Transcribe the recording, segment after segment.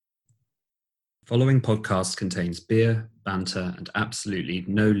Following podcast contains beer, banter, and absolutely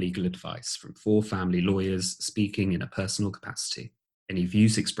no legal advice from four family lawyers speaking in a personal capacity. Any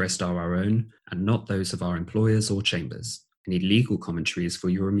views expressed are our own and not those of our employers or chambers. Any legal commentary is for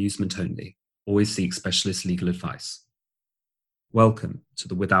your amusement only. Always seek specialist legal advice. Welcome to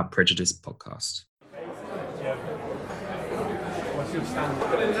the Without Prejudice podcast.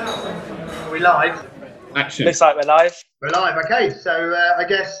 Are we live? Action. Looks like we're live. We're live, okay. So I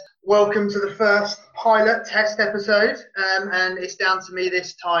guess welcome to the first pilot test episode. And it's down to me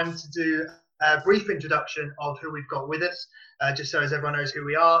this time to do a brief introduction of who we've got with us, just so as everyone knows who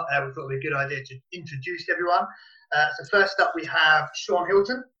we are. We thought it would be a good idea to introduce everyone. So first up we have Sean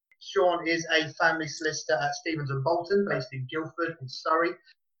Hilton. Sean is a family solicitor at Stevens & Bolton, based in Guildford in Surrey.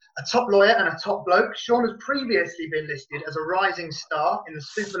 A top lawyer and a top bloke. Sean has previously been listed as a rising star in the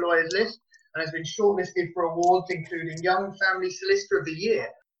Super Lawyers list and has been shortlisted for awards including Young Family Solicitor of the Year.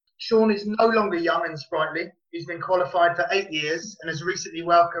 Sean is no longer young and sprightly. He's been qualified for 8 years and has recently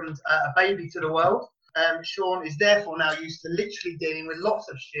welcomed a baby to the world. Sean is therefore now used to literally dealing with lots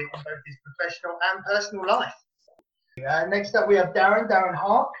of shit in both his professional and personal life. Next up we have Darren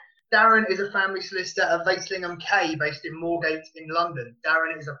Hark. Darren is a family solicitor at Vaislingham K, based in Moorgate in London.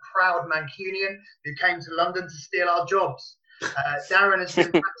 Darren is a proud Mancunian who came to London to steal our jobs. Darren has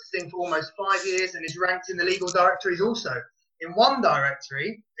been practicing for almost 5 years and is ranked in the legal directories also. In one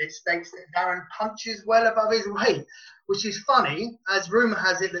directory, it states that Darren punches well above his weight, which is funny, as rumour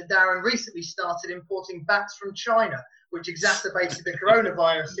has it that Darren recently started importing bats from China, which exacerbated the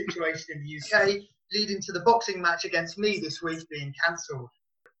coronavirus situation in the UK, leading to the boxing match against me this week being cancelled.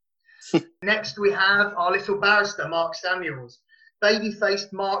 Next, we have our little barrister, Mark Samuels.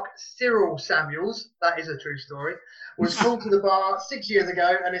 Baby-faced Mark Cyril Samuels, that is a true story, was called to the bar 6 years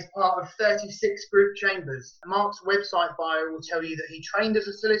ago and is part of 36 group chambers. Mark's website bio will tell you that he trained as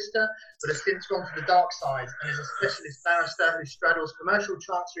a solicitor, but has since gone to the dark side and is a specialist barrister who straddles commercial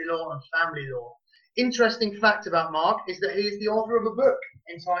chancery law and family law. Interesting fact about Mark is that he is the author of a book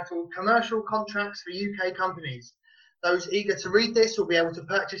entitled Commercial Contracts for UK Companies. Those eager to read this will be able to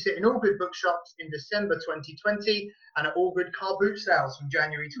purchase it in all good bookshops in December 2020 and at all good car boot sales from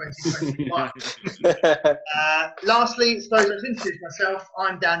January 2021. Lastly, I suppose I've introduced myself.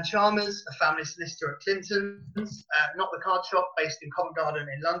 I'm Dan Chalmers, a family solicitor at Clinton's, not the card shop, based in Covent Garden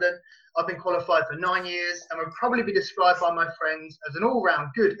in London. I've been qualified for 9 years and would probably be described by my friends as an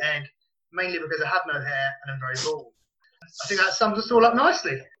all-round good egg, mainly because I have no hair and I'm very bald. I think that sums us all up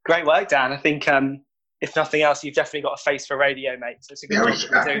nicely. Great work, Dan. I think if nothing else, you've definitely got a face for radio, mate. So it's a good job that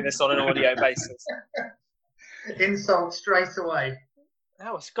we're doing this on an audio basis. Insult straight away.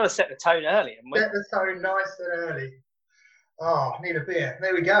 Oh, it's got to set the tone early, haven't we? Set the tone nice and early. Oh, need a beer.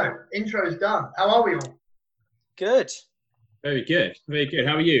 There we go. Intro's done. How are we all? Good. Very good. Very good.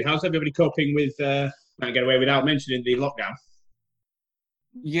 How are you? How's everybody coping with can't get away without mentioning the lockdown?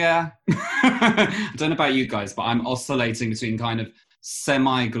 Yeah. I don't know about you guys, but I'm oscillating between kind of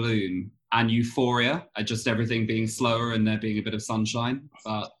semi-gloom and euphoria at just everything being slower and there being a bit of sunshine.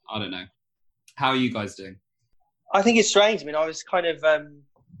 But I don't know. How are you guys doing? I think it's strange. I mean, I was kind of,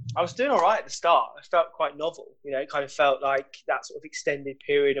 I was doing all right at the start. I felt quite novel. You know, it kind of felt like that sort of extended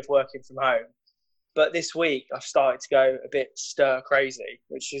period of working from home. But this week, I've started to go a bit stir crazy,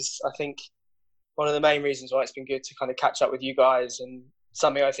 which is, I think, one of the main reasons why it's been good to kind of catch up with you guys, and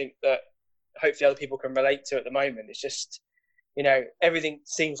something I think that hopefully other people can relate to at the moment. It's just, you know, everything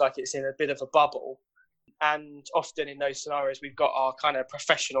seems like it's in a bit of a bubble. And often in those scenarios, we've got our kind of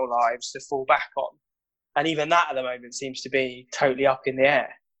professional lives to fall back on. And even that at the moment seems to be totally up in the air.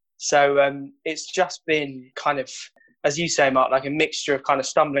 So it's just been kind of, as you say, Mark, like a mixture of kind of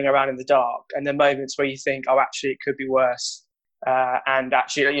stumbling around in the dark and the moments where you think, oh, actually, it could be worse. And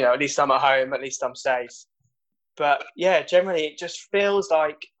actually, you know, at least I'm at home, at least I'm safe. But yeah, generally, it just feels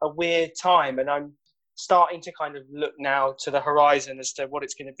like a weird time. And I'm starting to kind of look now to the horizon as to what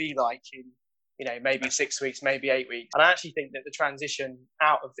it's going to be like in, you know, maybe 6 weeks, maybe 8 weeks. And I actually think that the transition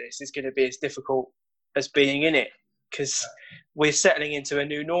out of this is going to be as difficult as being in it, because we're settling into a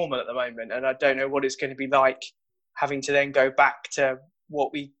new normal at the moment. And I don't know what it's going to be like having to then go back to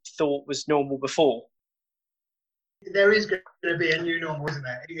what we thought was normal before. There is going to be a new normal, isn't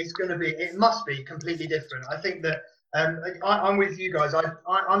there? It's going to be, it must be completely different. I think that I'm with you guys.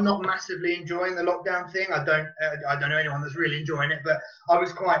 I'm not massively enjoying the lockdown thing. I don't know anyone that's really enjoying it, but I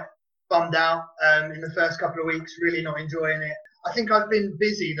was quite bummed out in the first couple of weeks, really not enjoying it. I think I've been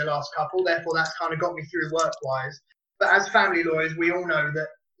busy the last couple, therefore that's kind of got me through work-wise. But as family lawyers, we all know that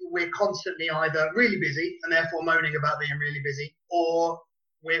we're constantly either really busy and therefore moaning about being really busy, or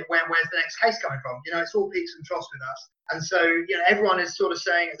where's the next case coming from? You know, it's all peaks and troughs with us. And so, you know, everyone is sort of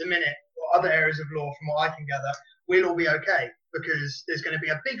saying at the minute, other areas of law, from what I can gather, we'll all be okay because there's going to be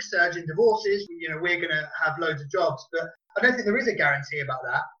a big surge in divorces. We're going to have loads of jobs, but I don't think there is a guarantee about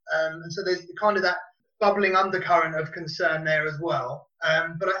that. And so there's kind of that bubbling undercurrent of concern there as well.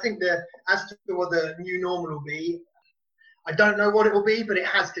 But I think that as to what the new normal will be, I don't know what it will be, but it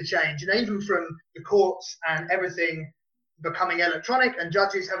has to change. Even from the courts and everything becoming electronic and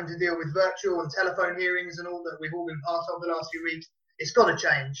judges having to deal with virtual and telephone hearings and all that we've all been part of the last few weeks, it's got to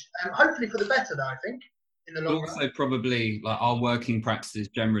change. Hopefully for the better, though, I think, in the long run. Also, probably like our working practices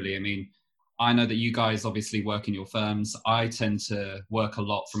generally. I mean, I know that you guys obviously work in your firms. I tend to work a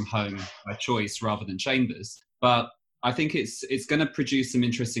lot from home by choice rather than chambers. But I think it's going to produce some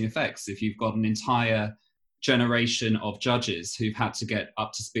interesting effects if you've got an entire generation of judges who've had to get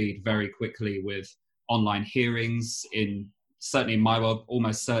up to speed very quickly with online hearings, certainly in my world,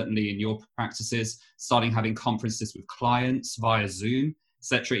 almost certainly in your practices, starting having conferences with clients via Zoom,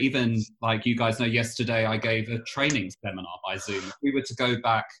 etc. Even like you guys know, yesterday I gave a training seminar by Zoom. If we were to go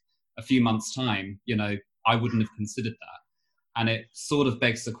back a few months' time, I wouldn't have considered that. And it sort of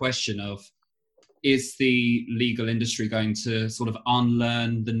begs the question of, is the legal industry going to sort of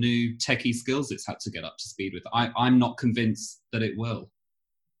unlearn the new techie skills it's had to get up to speed with? I'm not convinced that it will.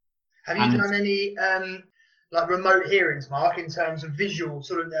 Have you done any like remote hearings, Mark, in terms of visual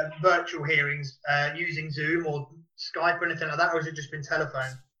sort of virtual hearings using Zoom or Skype or anything like that, or has it just been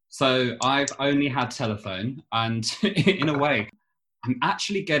telephone? So I've only had telephone, and in a way, I'm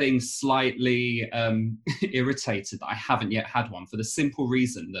actually getting slightly irritated that I haven't yet had one, for the simple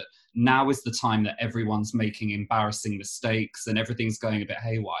reason that now is the time that everyone's making embarrassing mistakes and everything's going a bit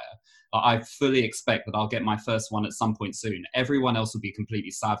haywire. I fully expect that I'll get my first one at some point soon. Everyone else will be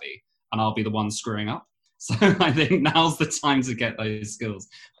completely savvy and I'll be the one screwing up. So I think now's the time to get those skills.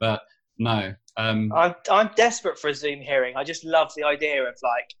 But no. I'm desperate for a Zoom hearing. I just love the idea of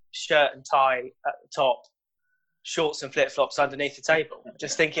like shirt and tie at the top, shorts and flip-flops underneath the table. I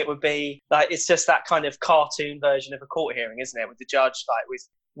just think it would be like, it's just that kind of cartoon version of a court hearing, isn't it? With the judge like with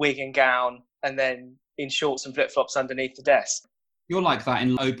wig and gown and then in shorts and flip-flops underneath the desk. You're like that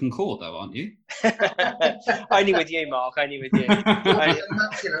in open court though, aren't you? Only with you, Mark, only with you.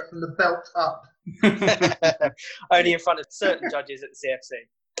 Immaculate from the belt up. Only in front of certain judges at the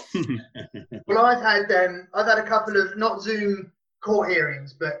CFC. Well, I've had a couple of not Zoom court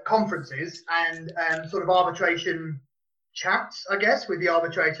hearings, but conferences and sort of arbitration chats, I guess, with the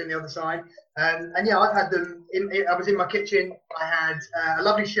arbitrator on the other side. And yeah, I've had them. I was in my kitchen. I had a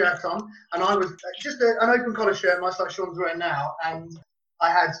lovely shirt on, and I was just an open collar shirt, much like Sean's wearing now, and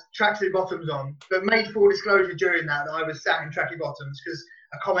I had tracksuit bottoms on. But made full disclosure during that I was sat in tracky bottoms because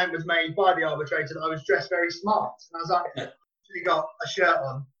a comment was made by the arbitrator that I was dressed very smart, and I was like, "I actually got a shirt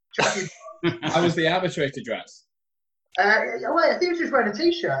on." How was the arbitrator dressed? I think he was just wearing a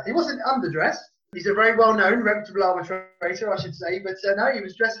t-shirt. He wasn't underdressed. He's a very well-known, reputable arbitrator, I should say. But no, he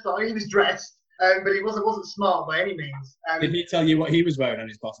was dressed fine. He was dressed, but he wasn't smart by any means. Did he tell you what he was wearing on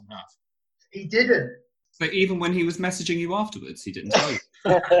his bottom half? He didn't. But even when he was messaging you afterwards, he didn't tell you.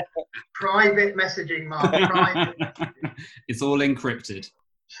 Private messaging, Mark. Private. It's all encrypted.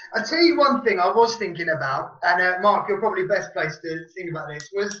 I'll tell you one thing I was thinking about, and Mark, you're probably best placed to think about this,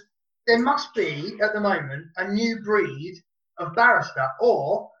 was there must be, at the moment, a new breed of barrister,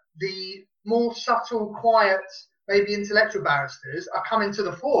 or the more subtle, quiet, maybe intellectual barristers are coming to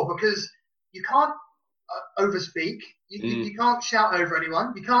the fore, because you can't overspeak, you can't shout over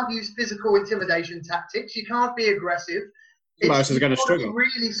anyone, you can't use physical intimidation tactics, you can't be aggressive. Barristers are going to struggle.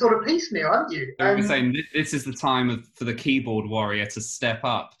 Really sort of piecemeal, aren't you? We're saying this is the time for the keyboard warrior to step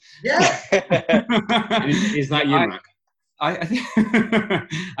up. Yeah. Is that you, Mac?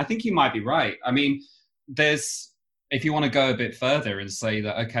 I think you might be right. I mean, if you want to go a bit further and say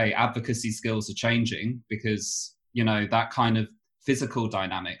that, okay, advocacy skills are changing because, that kind of physical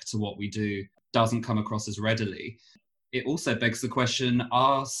dynamic to what we do doesn't come across as readily. It also begs the question,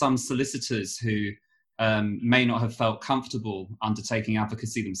 are some solicitors who may not have felt comfortable undertaking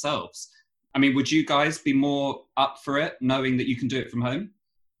advocacy themselves? I mean, would you guys be more up for it, knowing that you can do it from home?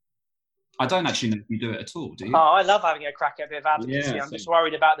 I don't actually know if you do it at all, do you? Oh, I love having a crack at a bit of advocacy. I'm just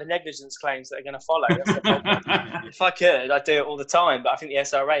worried about the negligence claims that are going to follow. That's the problem. If I could, I'd do it all the time, but I think the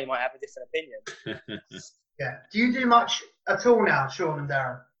SRA might have a different opinion. Yeah. Do you do much at all now, Sean and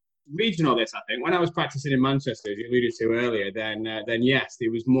Darren? Regional, this, I think. When I was practicing in Manchester, as you alluded to earlier, then yes,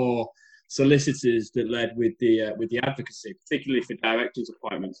 there was more solicitors that led with the advocacy, particularly for directors'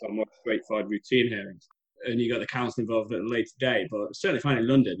 appointments on more straightforward routine hearings. And you got the council involved at a later date, but certainly find in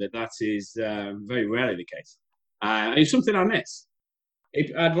London that is very rarely the case. And it's something I miss.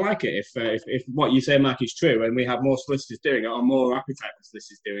 I'd like it if what you say, Mark, is true, and we have more solicitors doing it, or more appetite for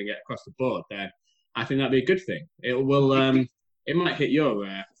solicitors doing it across the board. Then I think that'd be a good thing. It will. It might hit your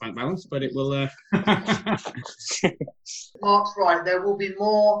bank balance, but it will. Mark's right. There will be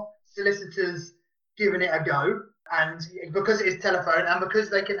more solicitors giving it a go, and because it is telephone, and because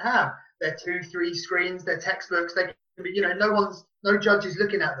they can have their 2-3 screens, their textbooks, they can be, no judge is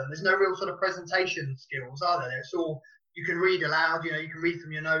looking at them. There's no real sort of presentation skills, are there? It's all you can read aloud. You can read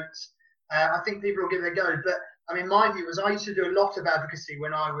from your notes. I think people will give it a go. But I mean, my view was I used to do a lot of advocacy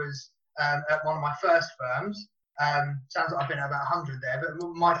when I was at one of my first firms. Sounds like I've been at about 100 there, but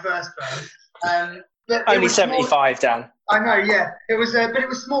my first firm. But only 75, Dan. I know, yeah. It was, but it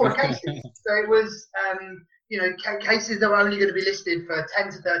was smaller cases. So it was, cases that were only going to be listed for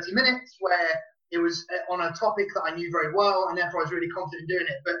 10 to 30 minutes, where it was on a topic that I knew very well, and therefore I was really confident in doing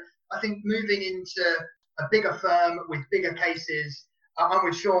it. But I think moving into a bigger firm with bigger cases, I'm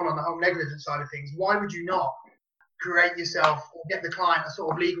with Sean on the whole negligence side of things. Why would you not create yourself or get the client a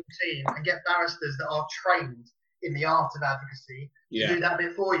sort of legal team and get barristers that are trained in the art of advocacy to do that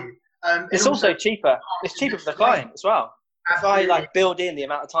bit for you? It's also cheaper. It's cheaper for the client as well. Absolutely. If I build in the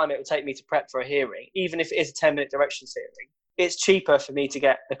amount of time it would take me to prep for a hearing, even if it is a 10-minute directions hearing, it's cheaper for me to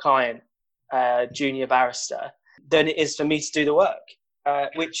get the client junior barrister than it is for me to do the work.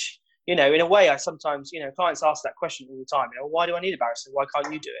 Which, in a way, I sometimes, clients ask that question all the time. Why do I need a barrister? Why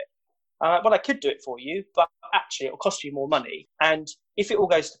can't you do it? Well, I could do it for you, but actually it will cost you more money. And if it all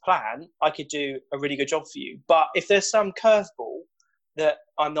goes to plan, I could do a really good job for you. But if there's some curveball that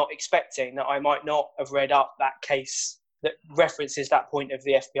I'm not expecting, that I might not have read up that case that references that point of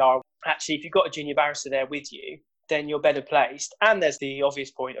the FPR, actually, if you've got a junior barrister there with you, then you're better placed. And there's the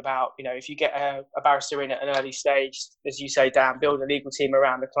obvious point about, if you get a barrister in at an early stage, as you say, Dan, build a legal team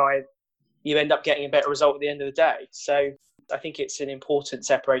around the client, you end up getting a better result at the end of the day. So I think it's an important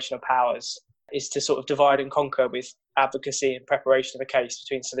separation of powers, is to sort of divide and conquer with advocacy and preparation of a case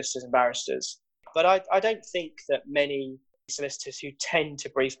between solicitors and barristers. But I don't think that many solicitors who tend to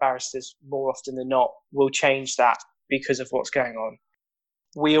brief barristers more often than not will change that because of what's going on.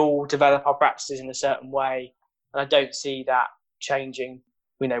 We all develop our practices in a certain way, and I don't see that changing.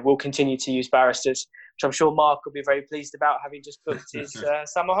 We'll continue to use barristers, which I'm sure Mark will be very pleased about, having just booked his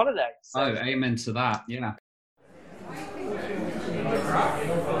summer holiday. So. Oh, amen to that, yeah.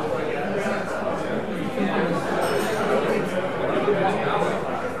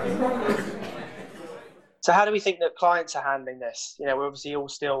 So how do we think that clients are handling this? We're obviously all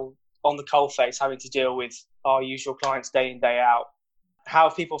still on the coalface, having to deal with our usual clients day in, day out. How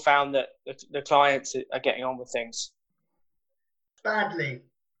have people found that the clients are getting on with things? Badly.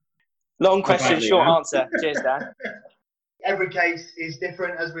 Long question, short answer. Cheers, Dan. Every case is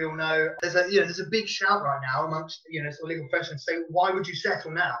different, as we all know. There's a big shout right now amongst sort of legal professionals saying, why would you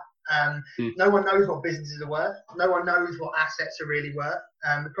settle now? No one knows what businesses are worth. No one knows what assets are really worth.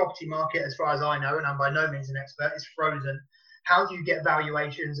 The property market, as far as I know, and I'm by no means an expert, is frozen. How do you get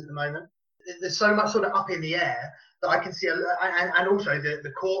valuations at the moment? There's so much sort of up in the air that I can see, and also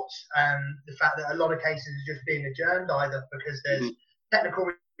the courts, the fact that a lot of cases are just being adjourned, either because there's technical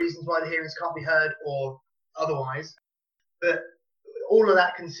reasons why the hearings can't be heard or otherwise. But all of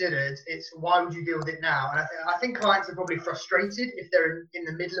that considered, it's why would you deal with it now? And I think clients are probably frustrated if they're in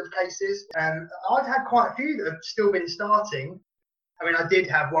the middle of cases. I've had quite a few that have still been starting. I mean, I did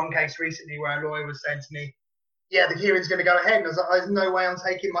have one case recently where a lawyer was saying to me, yeah, the hearing's going to go ahead. And I was like, there's no way I'm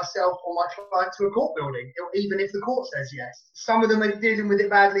taking myself or my client to a court building, even if the court says yes. Some of them are dealing with it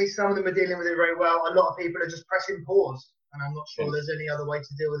badly. Some of them are dealing with it very well. A lot of people are just pressing pause. And I'm not sure there's any other way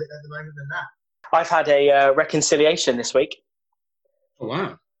to deal with it at the moment than that. I've had a reconciliation this week. Oh,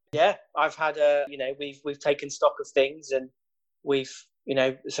 wow. Yeah, I've had we've taken stock of things, and we've,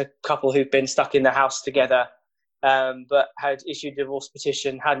 it's a couple who've been stuck in the house together, but had issued a divorce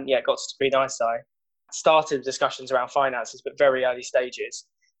petition, hadn't yet got to decreed eyesight. Started discussions around finances, but very early stages.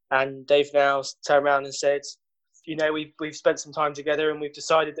 And they've now turned around and said, we've spent some time together and we've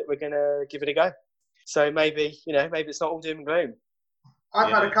decided that we're going to give it a go. So maybe it's not all doom and gloom. I've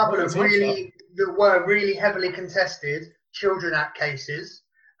had a couple of that were really heavily contested Children Act cases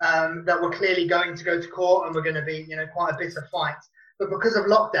that were clearly going to go to court and were going to be, quite a bitter fight. But because of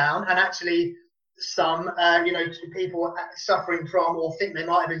lockdown, and actually some, people suffering from or think they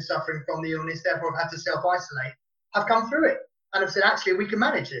might have been suffering from the illness, therefore have had to self-isolate, have come through it and have said, actually, we can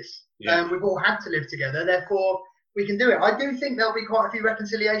manage this. Yeah. We've all had to live together, therefore we can do it. I do think there'll be quite a few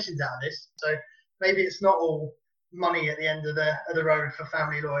reconciliations out of this. So maybe it's not all money at the end of the road for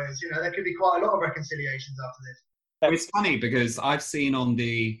family lawyers. There could be quite a lot of reconciliations after this. It's funny because I've seen on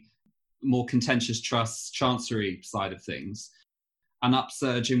the more contentious trusts chancery side of things, an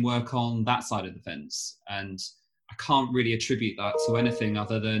upsurge in work on that side of the fence. And I can't really attribute that to anything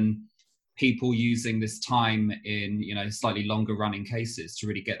other than people using this time in, slightly longer running cases to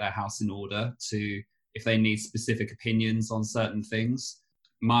really get their house in order, to, if they need specific opinions on certain things.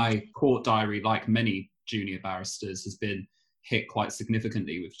 My court diary, like many junior barristers, has been hit quite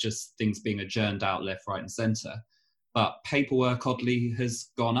significantly with just things being adjourned out left, right and centre. But paperwork, oddly, has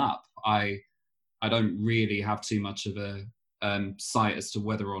gone up. I don't really have too much of a sight as to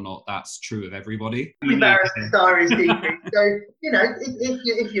whether or not that's true of everybody. Barrister's diary is deeply. So,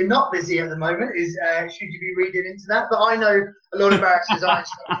 if you're not busy at the moment, should you be reading into that? But I know a lot of barristers are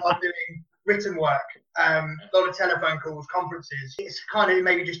doing written work, a lot of telephone calls, conferences. It's kind of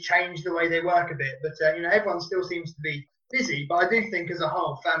maybe just changed the way they work a bit. But, everyone still seems to be busy. But I do think as a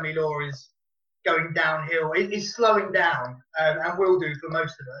whole, family law is going downhill. It is slowing down and will do for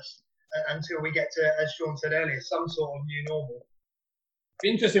most of us until we get to, as Sean said earlier, some sort of new normal. It'd be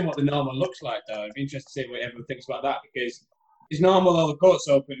interesting what the normal looks like, though. It'd be interesting to see what everyone thinks about that, because it's normal, all the courts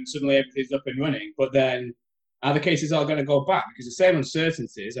open and suddenly everything's up and running, but then are the cases all going to go back? Because the same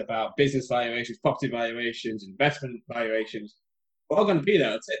uncertainties about business valuations, property valuations, investment valuations, are all going to be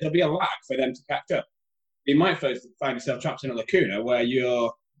there. There'll be a lag for them to catch up. You might first find yourself trapped in a lacuna where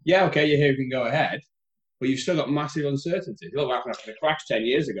you're here, you can go ahead, but you've still got massive uncertainties. Look what happened after the crash 10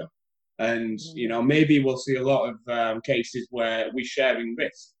 years ago. And, maybe we'll see a lot of cases where we're sharing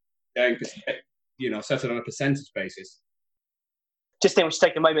risk, settled on a percentage basis. Just think we should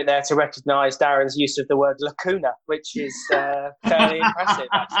take a moment there to recognise Darren's use of the word lacuna, which is fairly impressive,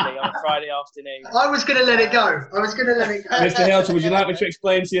 actually, on a Friday afternoon. I was going to let it go. Mr. Hilton, would you like me to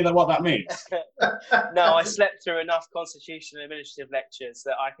explain to you what that means? No, I slept through enough constitutional and administrative lectures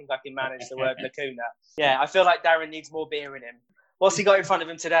that I think I can manage the word lacuna. Yeah, I feel like Darren needs more beer in him. What's he got in front of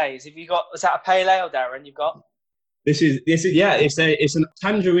him today? Is that a pale ale, Darren, you've got? This is it's a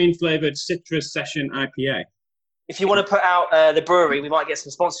tangerine flavoured citrus session IPA. If you want to put out the brewery, we might get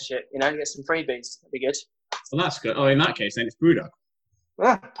some sponsorship, get some freebies. That'd be good. Well, that's good. Oh, in that case, then it's Brewdog.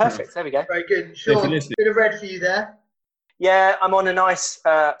 Yeah, perfect. Yeah. There we go. Very good. Sean, bit of red for you there. Yeah, I'm on a nice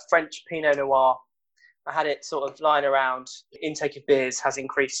French Pinot Noir. I had it sort of lying around. Intake of beers has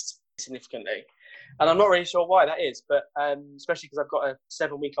increased significantly. And I'm not really sure why that is, but especially because I've got a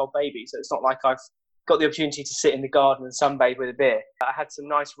 7-week-old baby, so it's not like I've got the opportunity to sit in the garden and sunbathe with a beer. I had some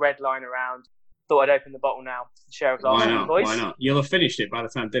nice red lying around. Thought I'd open the bottle now, share a glass with the boys. Why not? You'll have finished it by the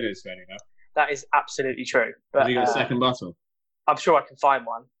time dinner's ready, though. That is absolutely true. But have you got a second bottle? I'm sure I can find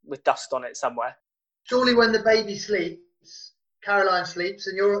one with dust on it somewhere. Surely when the baby sleeps, Caroline sleeps,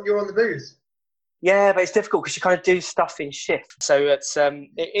 and you're on the booze. Yeah, but it's difficult because you kind of do stuff in shift. So it's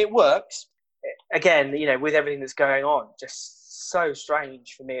it works. Again, with everything that's going on, just so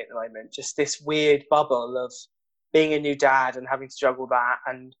strange for me at the moment. Just this weird bubble of being a new dad and having to juggle that,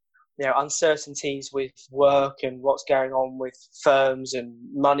 and uncertainties with work and what's going on with firms and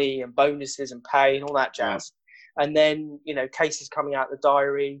money and bonuses and pay and all that jazz. Yeah. And then cases coming out of the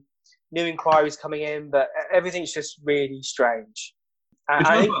diary, new inquiries coming in, but everything's just really strange.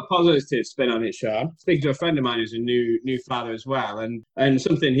 I put a positive spin on it, Sean. Speaking to a friend of mine who's a new father as well, and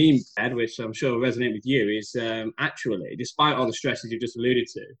something he said, which I'm sure will resonate with you, is actually, despite all the stresses you just alluded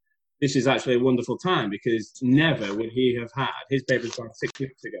to, this is actually a wonderful time, because never would he have had, his baby was born 6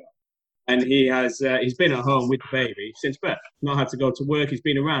 weeks ago, and he's been at home with the baby since birth, not had to go to work, he's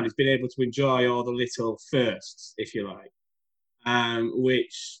been around, he's been able to enjoy all the little firsts, if you like,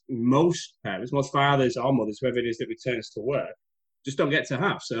 which most parents, most fathers or mothers, whoever it is that returns to work, just don't get to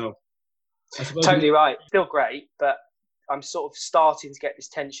have. So I suppose totally right. Still great, but I'm sort of starting to get this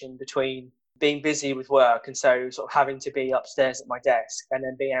tension between being busy with work and so sort of having to be upstairs at my desk and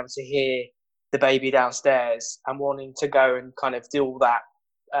then being able to hear the baby downstairs and wanting to go and kind of do all that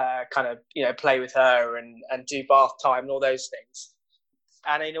play with her and do bath time and all those things.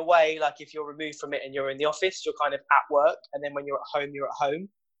 And in a way, like if you're removed from it and you're in the office, you're kind of at work, and then when you're at home, you're at home.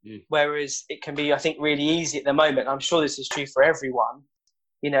 Whereas it can be, I think, really easy at the moment. I'm sure this is true for everyone.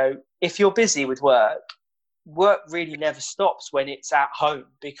 If you're busy with work really never stops when it's at home,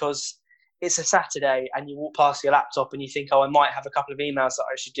 because it's a Saturday and you walk past your laptop and you think, oh, I might have a couple of emails that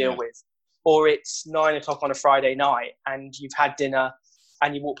I should deal with. Or it's 9 o'clock on a Friday night and you've had dinner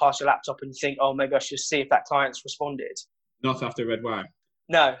and you walk past your laptop and you think, oh, maybe I should see if that client's responded. Not after red wine.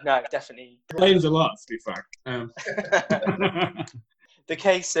 No, definitely. Blames a lot, to be frank. The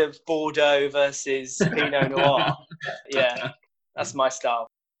case of Bordeaux versus Pinot Noir. Yeah, that's my style.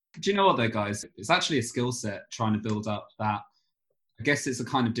 Do you know what, though, guys? It's actually a skill set trying to build up that. I guess it's a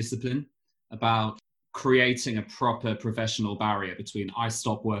kind of discipline about creating a proper professional barrier between I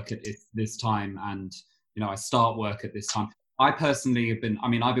stop work at this time and, I start work at this time. I personally have been,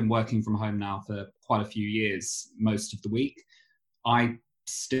 I've been working from home now for quite a few years, most of the week. I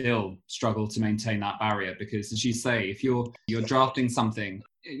still struggle to maintain that barrier because, as you say, if you're drafting something,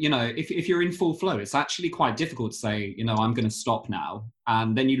 if you're in full flow, it's actually quite difficult to say, I'm going to stop now.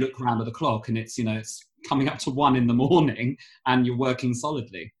 And then you look around at the clock and it's coming up to 1 a.m. and you're working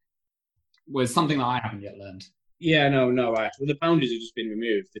solidly. Was something that I haven't yet learned. Yeah, no, right. Well, the boundaries have just been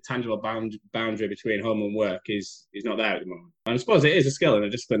removed. The tangible boundary between home and work is not there at the moment. And I suppose it is a skill and a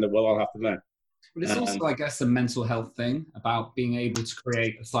discipline that we'll all have to learn. But it's also, I guess, a mental health thing about being able to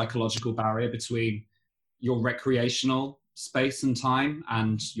create a psychological barrier between your recreational space and time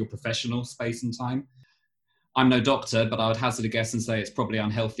and your professional space and time. I'm no doctor, but I would hazard a guess and say it's probably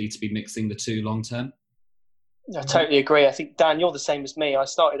unhealthy to be mixing the two long term. I totally agree. I think, Dan, you're the same as me. I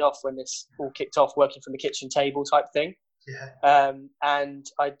started off when this all kicked off working from the kitchen table type thing. Yeah. And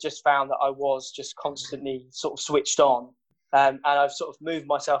I just found that I was just constantly sort of switched on. And I've sort of moved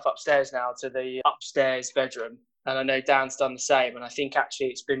myself upstairs now to the upstairs bedroom. And I know Dan's done the same. And I think actually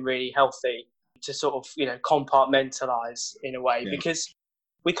it's been really healthy to sort of, compartmentalize in a way, because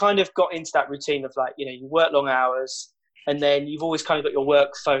we kind of got into that routine of like, you work long hours, and then you've always kind of got your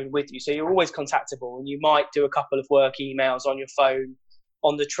work phone with you. So you're always contactable, and you might do a couple of work emails on your phone,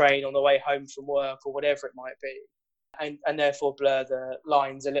 on the train, on the way home from work, or whatever it might be. And therefore blur the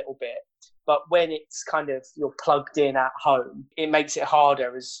lines a little bit. But when it's kind of, you're plugged in at home, it makes it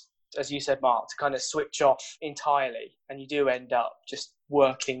harder, as you said, Mark, to kind of switch off entirely. And you do end up just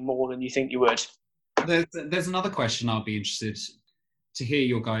working more than you think you would. There's another question I'll be interested to hear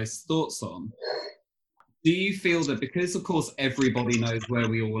your guys' thoughts on. Do you feel that because, of course, everybody knows where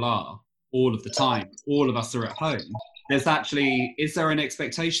we all are all of the time, all of us are at home, is there an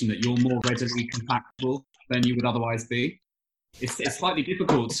expectation that you're more readily compatible than you would otherwise be? It's slightly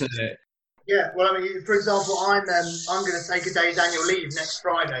difficult to... Yeah, well, for example, I'm going to take a day's annual leave next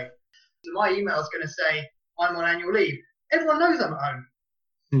Friday. So my email's going to say I'm on annual leave. Everyone knows I'm at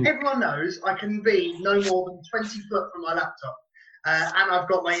home. Everyone knows I can be no more than 20 foot from my laptop. And I've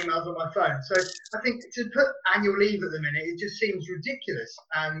got my emails on my phone. So I think to put annual leave at the minute, it just seems ridiculous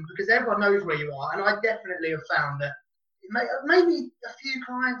because everyone knows where you are. And I definitely have found that maybe a few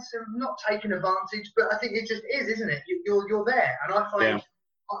clients have not taken advantage, but I think it just is, isn't it? You're there. And I find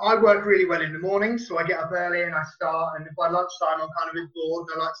I work really well in the morning, so I get up early and I start. And by lunchtime, I'm kind of bored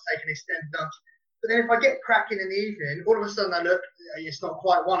and I like to take an extended lunch. But then if I get cracking in the evening, all of a sudden I look, it's not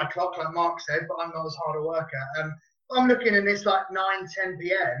quite 1 o'clock like Mark said, but I'm not as hard a worker. I'm looking and it's like 9, 10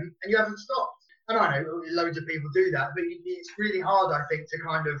 p.m. and you haven't stopped. And I know loads of people do that, but it's really hard, I think, to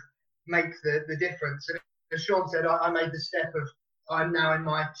kind of make the difference. And as Sean said, I made the step of, I'm now in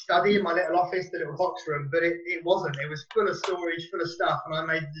my study, in my little office, the little box room, but it wasn't. It was full of storage, full of stuff. And I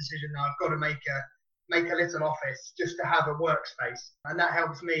made the decision now I've got to make a little office just to have a workspace. And that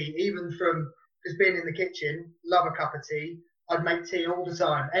helps me, even from just being in the kitchen, love a cup of tea. I'd make tea all the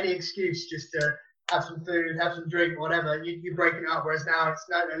time. Any excuse just to have some food, have some drink, whatever, you're breaking it up. Whereas now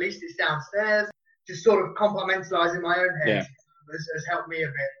at least it's downstairs. Just sort of compartmentalising my own head has helped me a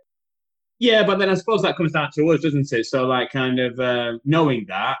bit. Yeah, but then I suppose that comes down to us, doesn't it? So like kind of knowing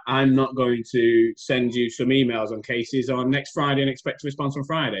that, I'm not going to send you some emails on cases on next Friday and expect a response on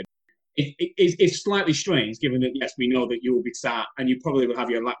Friday. It's slightly strange, given that, yes, we know that you will be sat and you probably will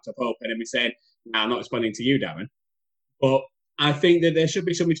have your laptop open and be saying, no, I'm not responding to you, Darren. But I think that there should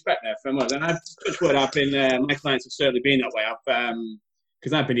be some respect there from us. And I've touched wood, I've been, my clients have certainly been that way.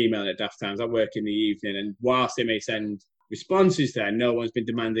 Because I've been emailing at daft times. I work in the evening, and whilst they may send responses there, no one's been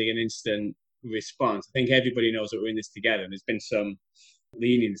demanding an instant response. I think everybody knows that we're in this together, and there's been some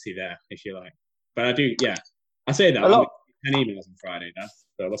leniency there, if you like. But I do, I say that. I'm going to 10 emails on Friday now,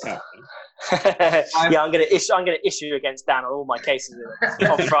 so look out. I'm going to issue against Dan on all my cases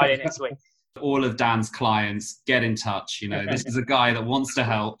on Friday next week. All of Dan's clients, get in touch. This is a guy that wants to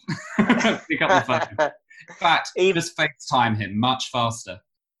help. Pick up the phone. In fact, just FaceTime him much faster.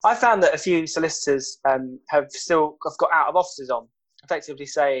 I found that a few solicitors have got out of offices on, effectively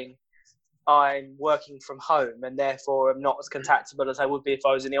saying, I'm working from home and therefore I'm not as contactable as I would be if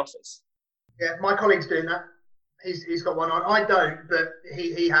I was in the office. Yeah, my colleague's doing that. He's got one on. I don't, but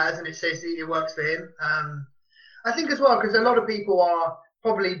he has, and it says it works for him. I think as well, because a lot of people are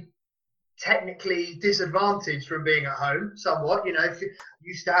probably technically disadvantaged from being at home somewhat. If you're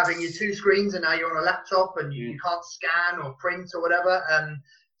used to having your 2 screens and now you're on a laptop and you can't scan or print or whatever.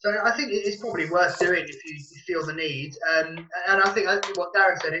 So I think it's probably worth doing if you feel the need. And I think what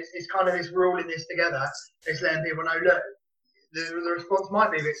Darren said, it's kind of this, we're all in this together. It's letting people know, look, the response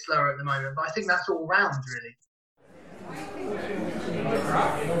might be a bit slower at the moment, but I think that's all round, really.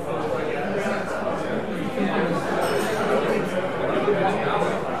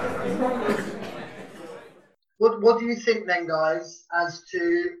 What do you think then, guys, as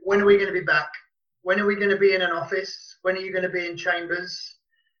to when are we going to be back? When are we going to be in an office? When are you going to be in chambers?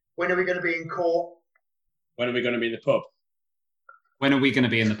 When are we going to be in court? When are we going to be in the pub? When are we going to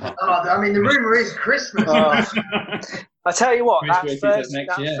be in the pub? Oh, I mean, the rumour is Christmas. I tell you what, that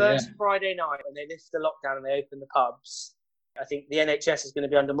year, first Friday night when they lift the lockdown and they open the pubs, I think the NHS is going to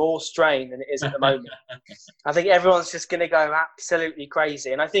be under more strain than it is at the moment. I think everyone's just going to go absolutely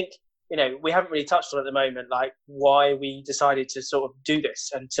crazy. And I think, we haven't really touched on at the moment, like why we decided to sort of do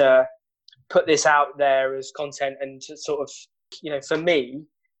this and to put this out there as content and to sort of, for me,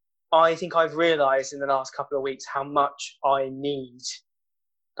 I think I've realised in the last couple of weeks how much I need,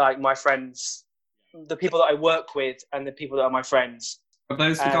 like, my friends, the people that I work with and the people that are my friends. Are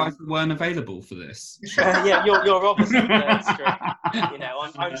those the guys that weren't available for this? Yeah, you're obviously third string.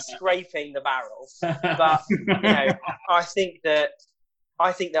 I'm scraping the barrel. But, I think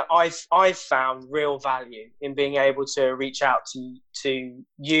that I've found real value in being able to reach out to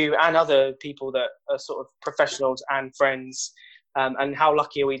you and other people that are sort of professionals and friends. And how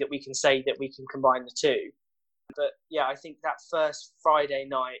lucky are we that we can say that we can combine the two. But yeah, I think that first Friday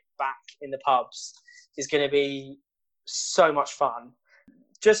night back in the pubs is going to be so much fun,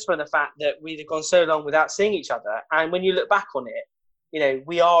 just for the fact that we've gone so long without seeing each other. And when you look back on it,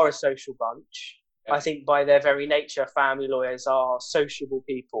 we are a social bunch. Yeah. I think by their very nature, family lawyers are sociable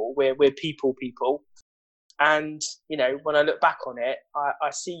people. We're people. And, when I look back on it,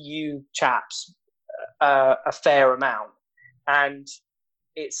 I see you chaps a fair amount. And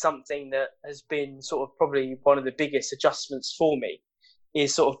it's something that has been sort of probably one of the biggest adjustments for me,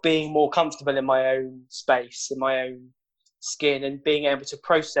 is sort of being more comfortable in my own space, in my own skin, and being able to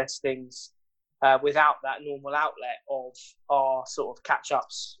process things without that normal outlet of our sort of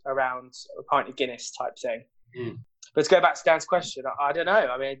catch-ups around a pint of Guinness type thing. Mm. But to go back to Dan's question, I don't know.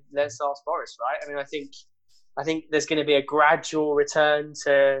 I mean, let's ask Boris, right? I mean, I think there's going to be a gradual return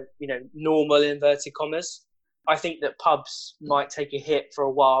to, normal inverted commas. I think that pubs might take a hit for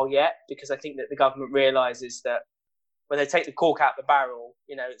a while yet, because I think that the government realises that when they take the cork out the barrel,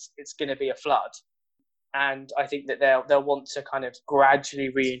 it's going to be a flood. And I think that they'll want to kind of gradually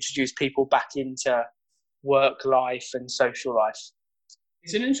reintroduce people back into work life and social life.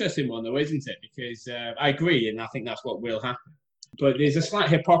 It's an interesting one though, isn't it? Because I agree, and I think that's what will happen. But there's a slight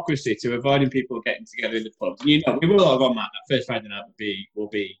hypocrisy to avoiding people getting together in the pub. We will all go mad. That first Friday night will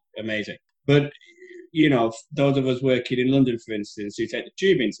be amazing. But those of us working in London, for instance, who take the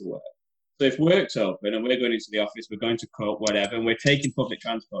tube into work. So if work's open and we're going into the office, we're going to court, whatever, and we're taking public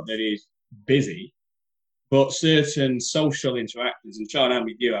transport that is busy, but certain social interactions, and Sean, I'm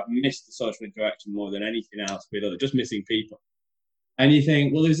with you, I've missed the social interaction more than anything else with other, just missing people. And you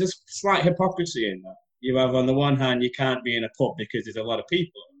think, well, there's this slight hypocrisy in that. You have, on the one hand, you can't be in a pub because there's a lot of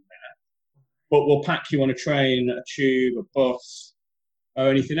people in there, but we'll pack you on a train, a tube, a bus, or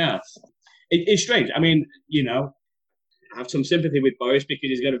anything else. It's strange. I mean, I have some sympathy with Boris because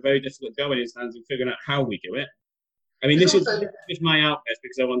he's got a very difficult job in his hands in figuring out how we do it. I mean, this is my outburst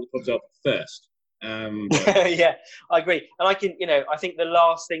because I want the pubs open first. Yeah, I agree. And I think the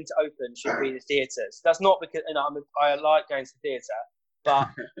last thing to open should be the theatres. That's not because, I like going to the theatre, but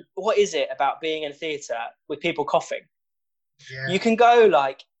what is it about being in a theatre with people coughing? Yeah. You can go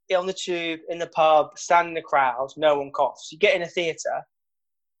on the tube, in the pub, stand in the crowd, no one coughs. You get in a theatre,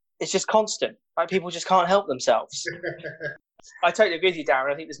 it's just constant. Like, people just can't help themselves. I totally agree with you,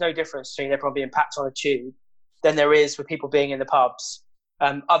 Darren. I think there's no difference between everyone being packed on a tube than there is with people being in the pubs,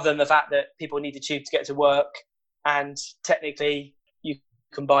 other than the fact that people need the tube to get to work, and technically you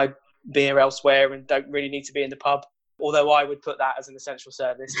can buy beer elsewhere and don't really need to be in the pub, although I would put that as an essential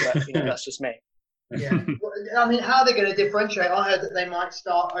service, but that's just me. Yeah. I mean, how are they going to differentiate? I heard that they might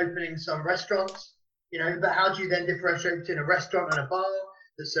start opening some restaurants, but how do you then differentiate between a restaurant and a bar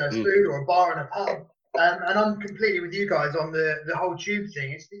that serves food, or a bar and a pub? And I'm completely with you guys on the whole tube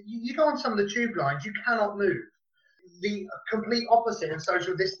thing. You go on some of the tube lines, you cannot move. The complete opposite of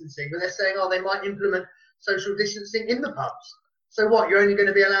social distancing, but they're saying, they might implement social distancing in the pubs. So what, you're only going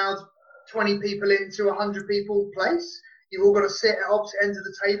to be allowed 20 people into a 100 people place? You've all got to sit at opposite ends of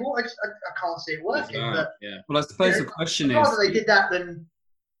the table? I can't see it working. But, yeah. Well, I suppose the question is, rather they did that than,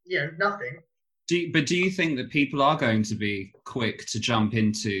 nothing. Do you think that people are going to be quick to jump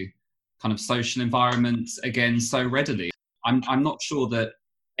into kind of social environments again so readily? I'm not sure that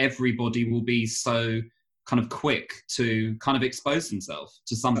everybody will be so kind of quick to kind of expose themselves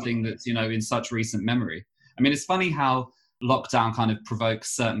to something that's, in such recent memory. I mean, it's funny how lockdown kind of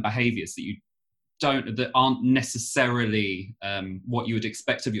provokes certain behaviours that aren't necessarily what you would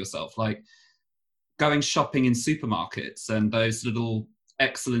expect of yourself, like going shopping in supermarkets and those little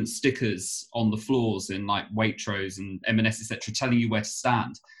excellent stickers on the floors in like Waitrose and M&S, etc., telling you where to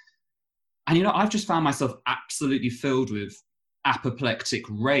stand. And, you know, I've just found myself absolutely filled with apoplectic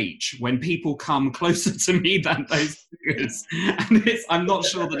rage when people come closer to me than those stickers. And I'm not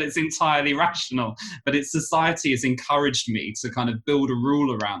sure that it's entirely rational, but society has encouraged me to kind of build a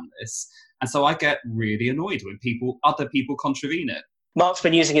rule around this. And so I get really annoyed when other people contravene it. Mark's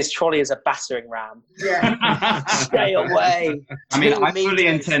been using his trolley as a battering ram. Yeah. Stay away. I mean, 2 I fully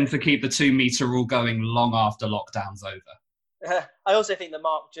meters. intend to keep the 2 meter rule going long after lockdown's over. I also think that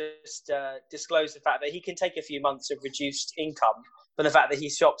Mark just disclosed the fact that he can take a few months of reduced income for the fact that he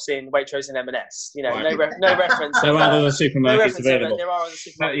shops in Waitrose and M&S. You know, Right. no reference. There are other supermarkets available. There are other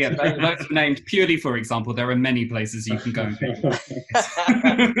supermarkets Yeah, available. those named purely, for example, there are many places you can go and pick.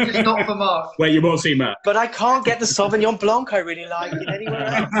 Just not for Mark. Where you won't see Matt. But I can't get the Sauvignon Blanc I really like in anywhere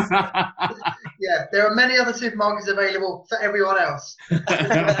else. Yeah, there are many other supermarkets available for everyone else. Leave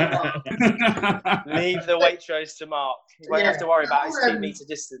the Waitrose to Mark. You won't have to worry about his 2 meter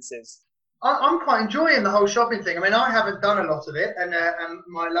distances. I'm quite enjoying the whole shopping thing. I mean, I haven't done a lot of it, and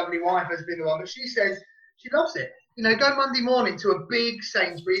my lovely wife has been the one, but she says she loves it. You know, go Monday morning to a big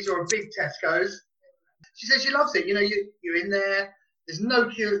Sainsbury's or a big Tesco's. She says she loves it. You know, you're in there. There's no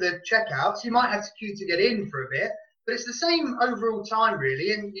queue at the checkouts. You might have to queue to get in for a bit, but it's the same overall time,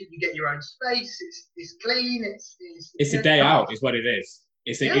 really, and you get your own space. It's clean. It's a day out, is what it is.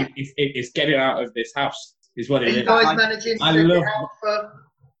 It's getting out of this house, is what it is. Are you guys managing I to love get out for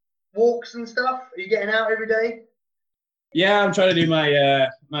walks and stuff? Are you getting out every day? Yeah, I'm trying to do my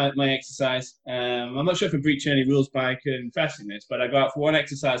my exercise. I'm not sure if I'm breaching any rules by confessing this, but I go out for one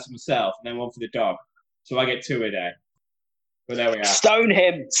exercise for myself and then one for the dog. So I get 2 a day. But there we are. Stone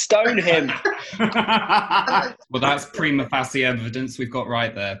him! Stone him! Well, that's prima facie evidence we've got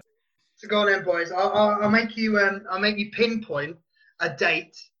right there. So go on then, boys. I'll make you pinpoint a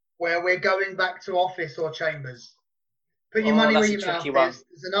date where we're going back to office or chambers. Put your money where your mouth is.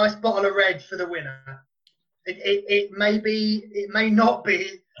 There's a nice bottle of red for the winner. It may not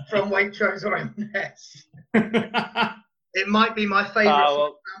be from Waitrose or M&S. It might be my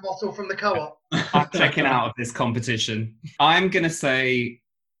favourite bottle from the co-op. I'm checking out of this competition. I'm going to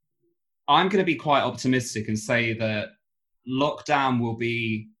be quite optimistic and say that lockdown will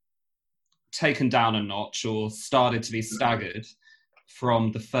be taken down a notch or started to be staggered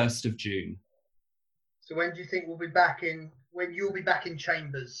from the 1st of June. So when do you think when you'll be back in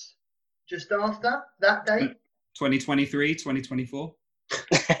chambers? Just after that date? 2023, 2024?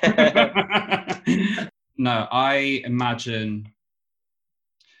 No, I imagine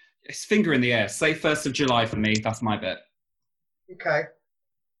it's finger in the air. Say 1st of July for me. That's my bet. Okay.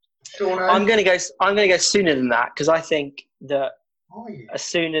 Sean, I'm going to go sooner than that because I think that as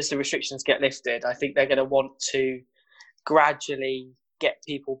soon as the restrictions get lifted, I think they're going to want to gradually get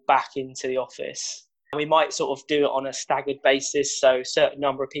people back into the office. We might sort of do it on a staggered basis, so a certain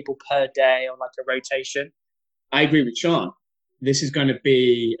number of people per day on like a rotation. I agree with Sean. This is going to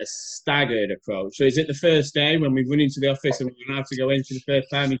be a staggered approach. So is it the first day when we run into the office and we're going to have to go in for the first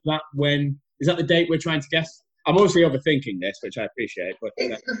time? Is that the date we're trying to guess? I'm obviously overthinking this, which I appreciate. But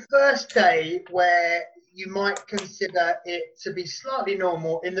it's the first day where you might consider it to be slightly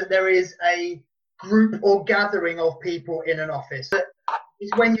normal in that there is a group or gathering of people in an office.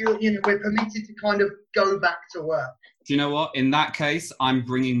 It's when we're permitted to kind of go back to work. Do you know what? In that case, I'm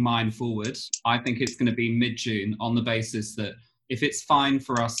bringing mine forward. I think it's going to be mid-June on the basis that if it's fine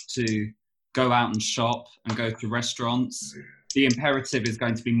for us to go out and shop and go to restaurants, the imperative is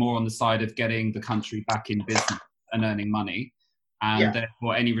going to be more on the side of getting the country back in business and earning money. And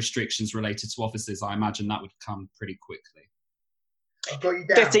therefore, any restrictions related to offices, I imagine that would come pretty quickly. I've got you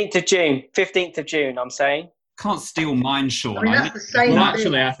down. 15th of June, I'm saying. Can't steal mine, Sean. I mean, that's the same well,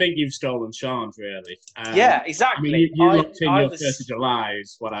 actually, I think you've stolen Sean's, really. Yeah, exactly. I mean, you looked in your 1st of July,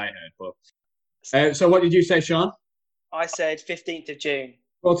 is what I heard. But so what did you say, Sean? I said 15th of June.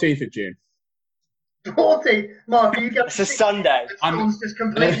 14th of June. 14th? Mark, you go. It's a Sunday. Sean's just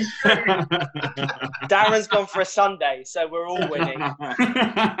completely Darren's gone for a Sunday, so we're all winning.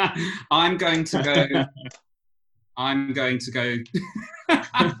 I'm going to go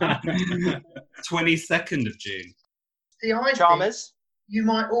 22nd of June. See, I think you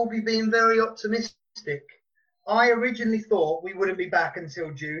might all be being very optimistic. I originally thought we wouldn't be back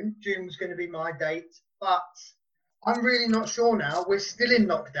until June. June was going to be my date, but I'm really not sure now. We're still in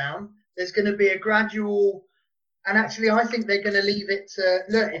lockdown. There's going to be a gradual, and actually I think they're going to leave it to,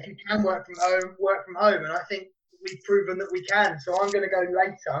 look, if you can work from home, work from home. And I think we've proven that we can. So I'm going to go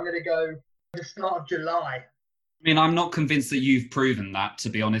later. I'm going to go the start of July. I mean, I'm not convinced that you've proven that, to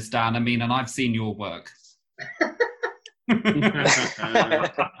be honest, Dan. I mean, and I've seen your work.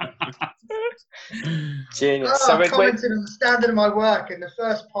 Genius. Oh, So commenting on the standard of my work in the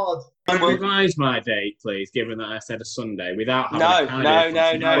first pod. Revise my date, please, given that I said a Sunday without having a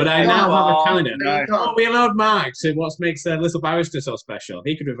calendar. No. Would I now have a calendar? No. Oh, we allowed Mark. So what makes Little Barrister so special?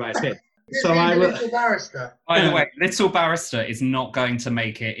 He could revise his. So I will. Little Barrister. By the way, Little Barrister is not going to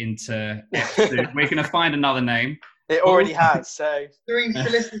make it into episode. We're going to find another name. It already has. So 3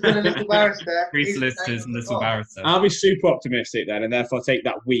 solicitors and a Little Barrister. 3 solicitors and Little Barrister. I'll be super optimistic then, and therefore take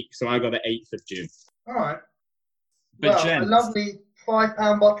that week. So I got the 8th of June. All right. But well, gents, a lovely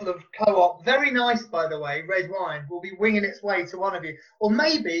 £5 bottle of Co-op, very nice by the way, red wine, will be winging its way to one of you. Or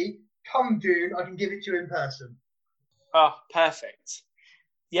maybe come June, I can give it to you in person. Oh, perfect.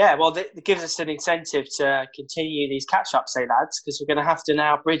 Yeah, well, it gives us an incentive to continue these catch-ups, lads, because we're going to have to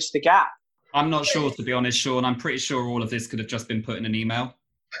now bridge the gap. I'm not sure, to be honest, Sean. I'm pretty sure all of this could have just been put in an email.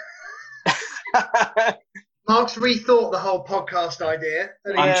 Mark's rethought the whole podcast idea.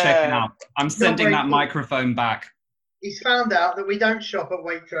 I'm checking out. I'm sending that microphone back. He's found out that we don't shop at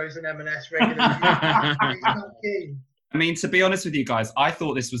Waitrose and M&S regularly. He's not keen. I mean, to be honest with you guys, I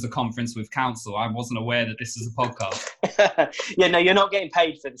thought this was a conference with council. I wasn't aware that this is a podcast. Yeah, no, you're not getting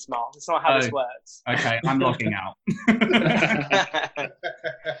paid for this, Mark. That's not how this works. Okay, I'm logging out.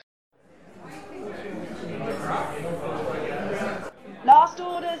 Last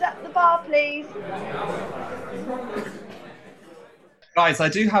orders at the bar, please. Guys, I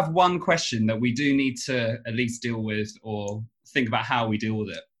do have one question that we do need to at least deal with or think about how we deal with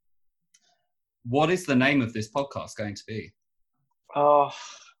it. What is the name of this podcast going to be? Oh,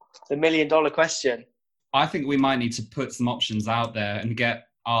 the $1 million question. I think we might need to put some options out there and get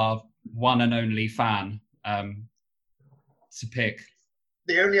our one and only fan to pick.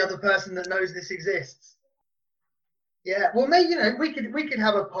 The only other person that knows this exists. Yeah, well, maybe we could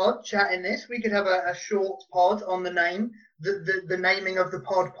have a pod chatting this. We could have a short pod on the name, the naming of the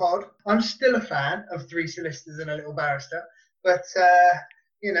pod. I'm still a fan of 3 solicitors and a Little Barrister, but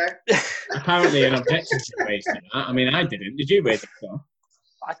Apparently, an objection to raising that. I mean, I didn't. Did you raise it?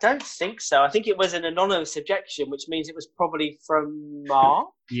 I don't think so. I think it was an anonymous objection, which means it was probably from Mark.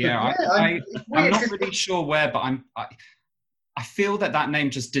 Yeah, I'm not really sure where, but I feel that name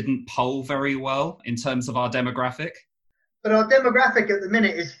just didn't poll very well in terms of our demographic. But our demographic at the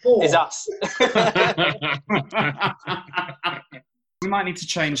minute is 4. Is us. We might need to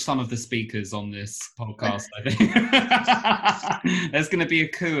change some of the speakers on this podcast, I think. There's going to be a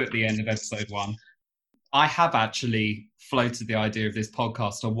coup at the end of episode 1. I have actually floated the idea of this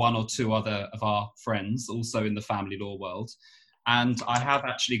podcast to 1 or 2 other of our friends, also in the family law world. And I have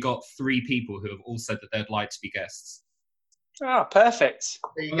actually got 3 people who have all said that they'd like to be guests. Oh, perfect.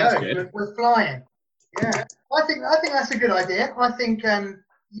 There you go. We're flying. Yeah, I think that's a good idea. I think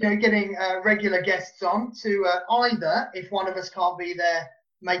getting regular guests on to either, if one of us can't be there,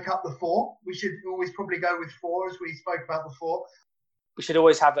 make up the 4. We should always probably go with 4, as we spoke about before. We should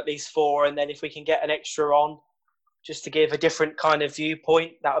always have at least 4, and then if we can get an extra on, just to give a different kind of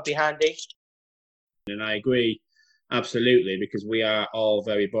viewpoint, that would be handy. And I agree, absolutely, because we are all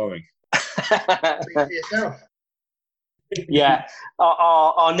very boring. Yeah,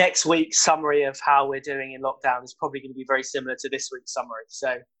 our next week's summary of how we're doing in lockdown is probably going to be very similar to this week's summary.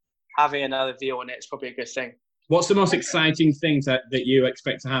 So having another view on it is probably a good thing. What's the most exciting things that you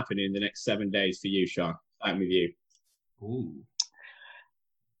expect to happen in the next 7 days for you, Sean? Starting with you. Ooh.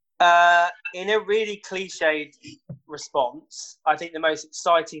 In a really cliched response, I think the most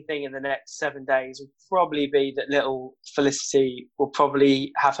exciting thing in the next 7 days will probably be that little Felicity will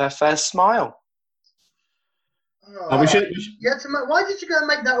probably have her first smile. Oh, why did you go and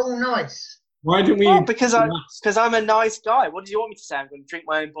make that all nice? Why didn't we? Oh, because I'm a nice guy. What do you want me to say? I'm going to drink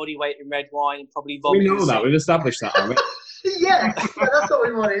my own body weight in red wine and probably vomit. We know that. We've established that, haven't we? Yeah, that's what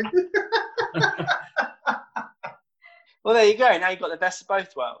we wanted. Well, there you go. Now you've got the best of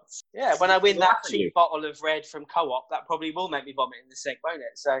both worlds. Yeah, when I win that cheap bottle of red from Co-op, that probably will make me vomit in the sink, won't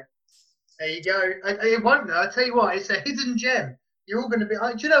it? So there you go. It won't though. I tell you what, it's a hidden gem. You're all going to be.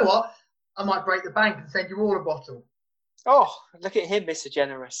 Do you know what? I might break the bank and send you all a bottle. Oh, look at him, Mr.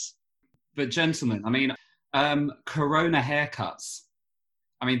 Generous. But gentlemen, I mean, Corona haircuts.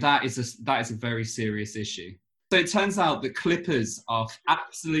 I mean, that is a very serious issue. So it turns out that clippers are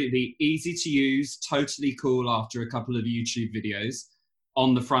absolutely easy to use, totally cool after a couple of YouTube videos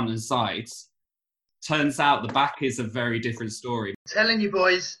on the front and sides. Turns out the back is a very different story. I'm telling you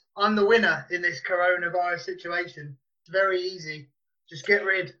boys, I'm the winner in this coronavirus situation. It's very easy. Just get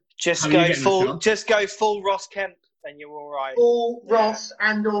rid. Just go full Ross Kemp and you're all right. Full Ross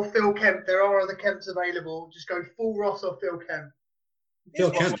and or Phil Kemp. There are other Kemps available. Just go full Ross or Phil Kemp.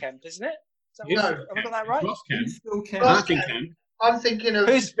 It's Ross Kemp, isn't it? No. Have I got that right? Ross Kemp. Phil Kemp. Ross Martin Kemp. Kemp. I'm thinking of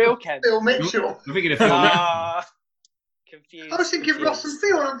Who's Phil Kemp? Phil Mitchell. I'm thinking of Phil. Confused. I was thinking Ross and confused.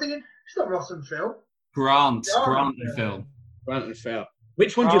 Phil, and I'm thinking, it's not Ross and Phil. Grant Yeah. and Phil. Grant and Phil.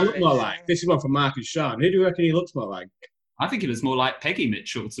 Which one do you look more like? This is one from Mark and Sean. Who do you reckon he looks more like? I think it was more like Peggy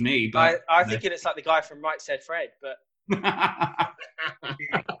Mitchell to me. But I think it's like the guy from Right Said Fred, but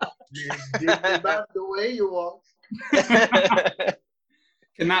About the way you walk.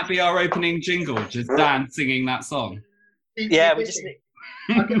 Can that be our opening jingle? Just Dan singing that song. yeah, we just need,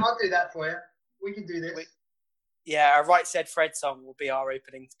 I'll do that for you. We can do this. a Right Said Fred song will be our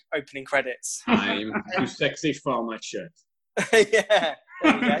opening credits. I'm too sexy for my shirt. Yeah,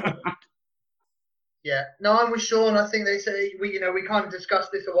 there you go. Yeah, no, I'm with Sean. I think they say we kind of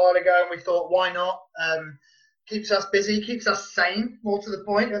discussed this a while ago, and we thought, why not? Keeps us busy, keeps us sane. More to the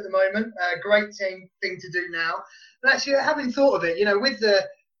point at the moment. Great thing to do now. And actually, having thought of it, with the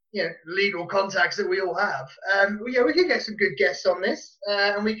legal contacts that we all have, we could get some good guests on this,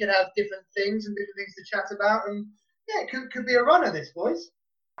 and we could have different things to chat about, and it could be a runner, this, boys.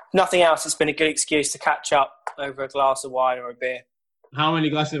 Nothing else. It's been a good excuse to catch up over a glass of wine or a beer. How many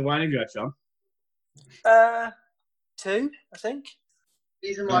glasses of wine have you had, Sean? 2, I think.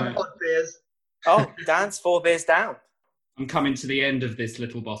 These are my pod beers. Oh, Dan's 4 beers down. I'm coming to the end of this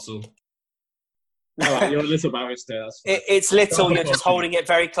little bottle. All right, you're a little barrister. That's fine. It's little. You're just holding it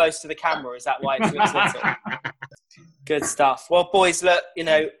very close to the camera. Is that why it looks little? Good stuff. Well, boys, look,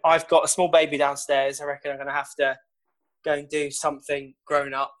 I've got a small baby downstairs. I reckon I'm going to have to go and do something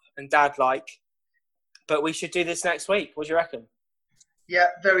grown up and dad-like. But we should do this next week. What do you reckon? Yeah,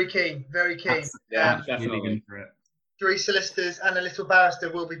 very keen, very keen. Yeah, definitely. For it. 3 solicitors and a little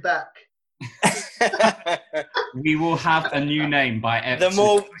barrister will be back. We will have a new name by The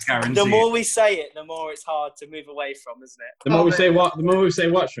more guarantee. we say it, the more it's hard to move away from, isn't it? The more we say what? The more we say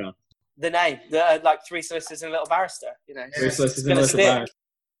what, Sean? The name, like 3 solicitors and a little barrister. 3 solicitors it's and a gonna little barrister.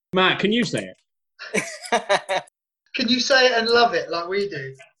 Matt, can you say it? stick. Can you say it and love it like we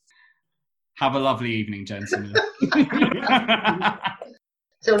do? Have a lovely evening, gentlemen.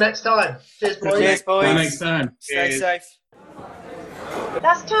 Till next time. Cheers, boys. Cheers, boys. Till next time. Stay Cheers. safe.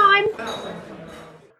 That's time.